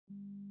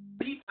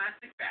mini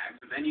plastic bags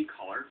of any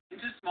color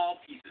into small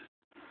pieces.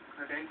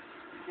 Okay.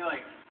 I feel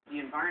like the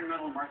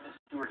environmental Martha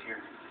Stewart here.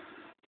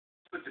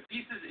 Put the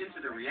pieces into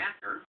the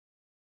reactor.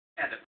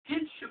 Add a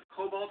pinch of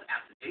cobalt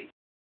acetate.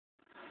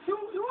 You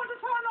want to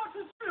try not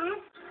to spill?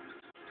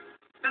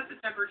 Set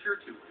the temperature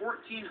to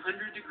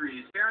 1400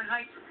 degrees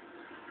Fahrenheit.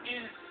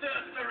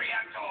 Insert the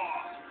reactor.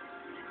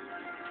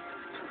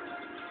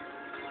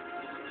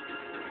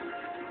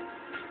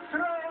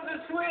 Throw the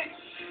switch.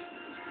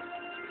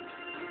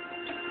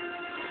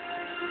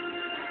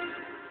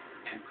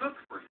 And cook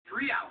for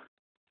 3 hours.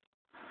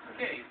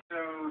 Okay,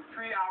 so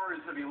 3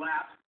 hours have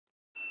elapsed.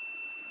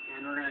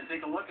 And we're going to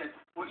take a look at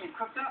what you've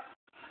cooked up.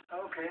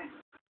 Okay.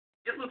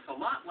 It looks a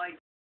lot like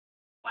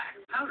black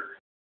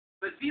powder,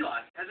 but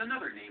Velos has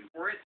another name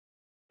for it: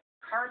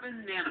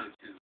 carbon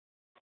nanotubes.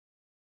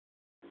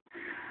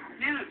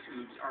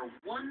 Nanotubes are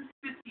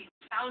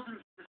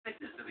 1/50,000th the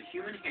thickness of a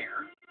human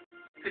hair,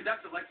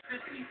 conduct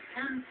electricity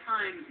 10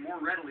 times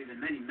more readily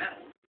than many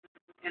metals,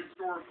 and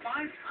store 5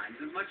 times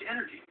as much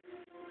energy.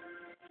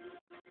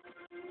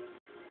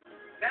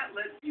 That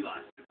led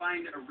Velos to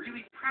find a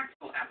really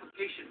practical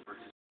application for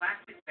his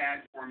plastic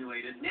bag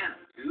formulated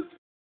nanotubes: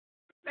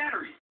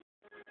 batteries.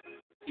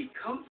 He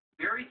coats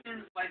very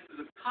thin slices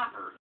of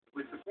copper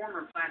with the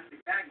former plastic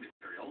bag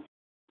material,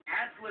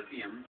 adds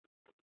lithium,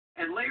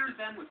 and layers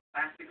them with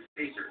plastic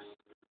spacers.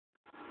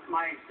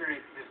 My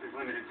experience, this is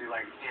limited to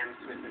like ham,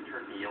 Swiss, and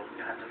turkey. You'll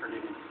have to forgive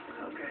me.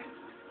 Okay.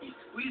 He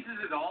squeezes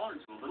it all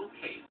into a little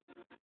case,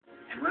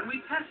 and when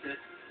we test it,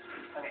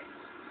 Okay.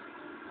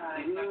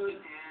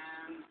 And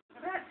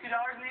that's $2.89.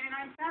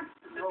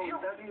 Oh,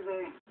 that is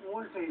a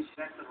voltage.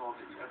 That's the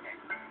voltage. Okay.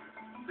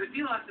 but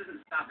Velos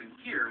isn't stopping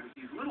here with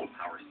these little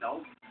power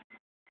cells.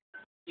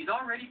 He's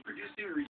already producing